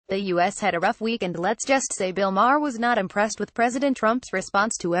The U.S. had a rough week, and let's just say Bill Maher was not impressed with President Trump's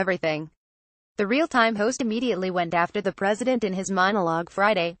response to everything. The Real-Time host immediately went after the president in his monologue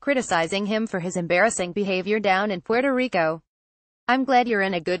Friday, criticizing him for his embarrassing behavior down in Puerto Rico. "I'm glad you're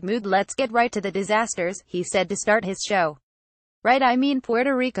in a good mood. Let's get right to the disasters," he said to start his show. "Right, I mean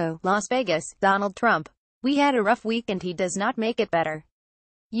Puerto Rico, Las Vegas, Donald Trump. We had a rough week and he does not make it better.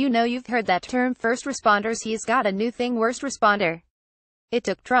 You know, you've heard that term, first responders. He's got a new thing, worst responder. It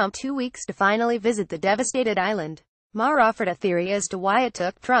took Trump 2 weeks to finally visit the devastated island." Maher offered a theory as to why it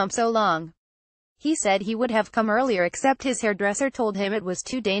took Trump so long. He said he would have come earlier, except his hairdresser told him it was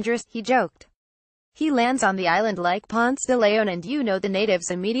too dangerous. He joked. He lands on the island like Ponce de Leon, and you know the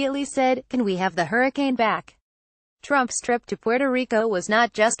natives immediately said, "Can we have the hurricane back?" Trump's trip to Puerto Rico was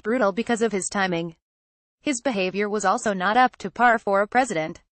not just brutal because of his timing. His behavior was also not up to par for a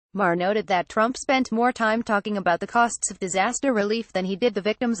president. Maher noted that Trump spent more time talking about the costs of disaster relief than he did the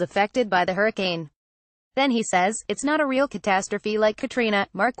victims affected by the hurricane. Then he says, "It's not a real catastrophe like Katrina,"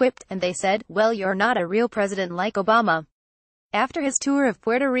 Maher quipped, and they said, "Well, you're not a real president like Obama." After his tour of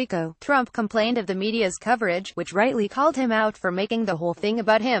Puerto Rico, Trump complained of the media's coverage, which rightly called him out for making the whole thing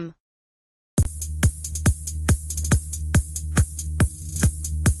about him.